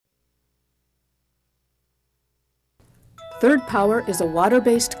Third Power is a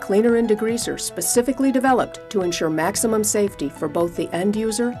water-based cleaner and degreaser specifically developed to ensure maximum safety for both the end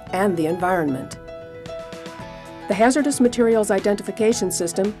user and the environment. The Hazardous Materials Identification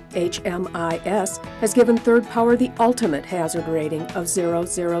System, HMIS, has given Third Power the ultimate hazard rating of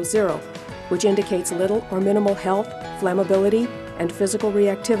 000, which indicates little or minimal health, flammability, and physical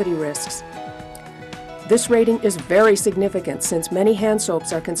reactivity risks. This rating is very significant since many hand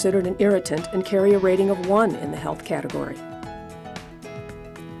soaps are considered an irritant and carry a rating of 1 in the health category.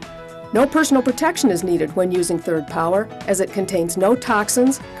 No personal protection is needed when using Third Power, as it contains no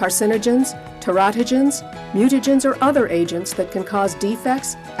toxins, carcinogens, teratogens, mutagens, or other agents that can cause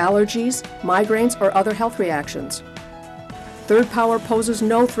defects, allergies, migraines, or other health reactions. Third Power poses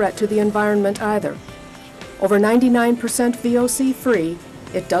no threat to the environment either. Over 99% VOC-free,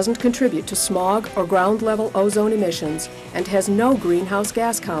 it doesn't contribute to smog or ground-level ozone emissions and has no greenhouse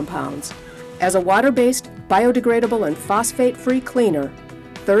gas compounds. As a water-based, biodegradable, and phosphate-free cleaner,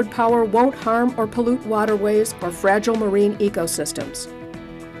 Third Power won't harm or pollute waterways or fragile marine ecosystems.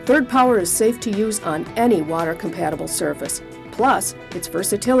 Third Power is safe to use on any water-compatible surface. Plus, its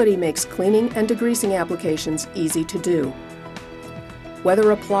versatility makes cleaning and degreasing applications easy to do. Whether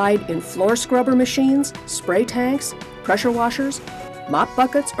applied in floor scrubber machines, spray tanks, pressure washers, mop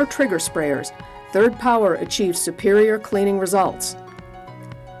buckets, or trigger sprayers, Third Power achieves superior cleaning results.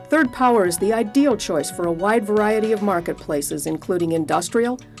 Third Power is the ideal choice for a wide variety of marketplaces, including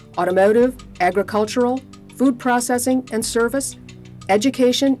industrial, automotive, agricultural, food processing and service,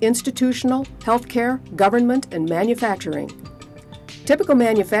 education, institutional, healthcare, government, and manufacturing. Typical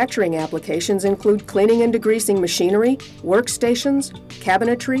manufacturing applications include cleaning and degreasing machinery, workstations,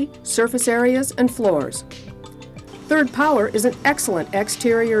 cabinetry, surface areas, and floors. Third Power is an excellent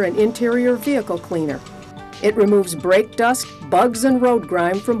exterior and interior vehicle cleaner. It removes brake dust, bugs, and road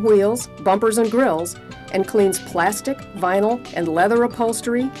grime from wheels, bumpers, and grills, and cleans plastic, vinyl, and leather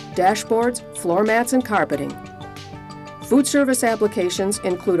upholstery, dashboards, floor mats, and carpeting. Food service applications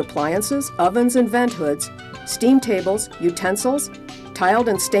include appliances, ovens, and vent hoods, steam tables, utensils, tiled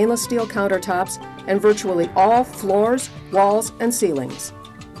and stainless steel countertops, and virtually all floors, walls, and ceilings.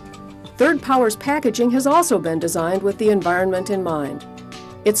 Third Power's packaging has also been designed with the environment in mind.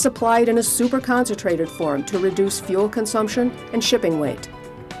 It's supplied in a super concentrated form to reduce fuel consumption and shipping weight.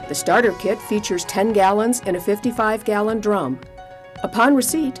 The starter kit features 10 gallons in a 55-gallon drum. Upon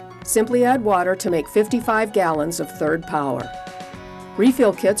receipt, simply add water to make 55 gallons of Third Power.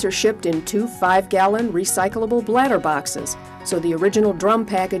 Refill kits are shipped in 2 5-gallon recyclable bladder boxes, so the original drum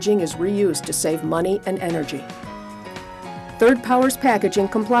packaging is reused to save money and energy. Third Power's packaging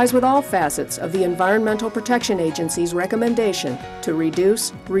complies with all facets of the Environmental Protection Agency's recommendation to reduce,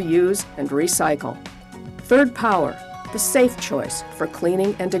 reuse, and recycle. Third Power, the safe choice for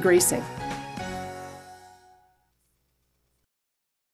cleaning and degreasing.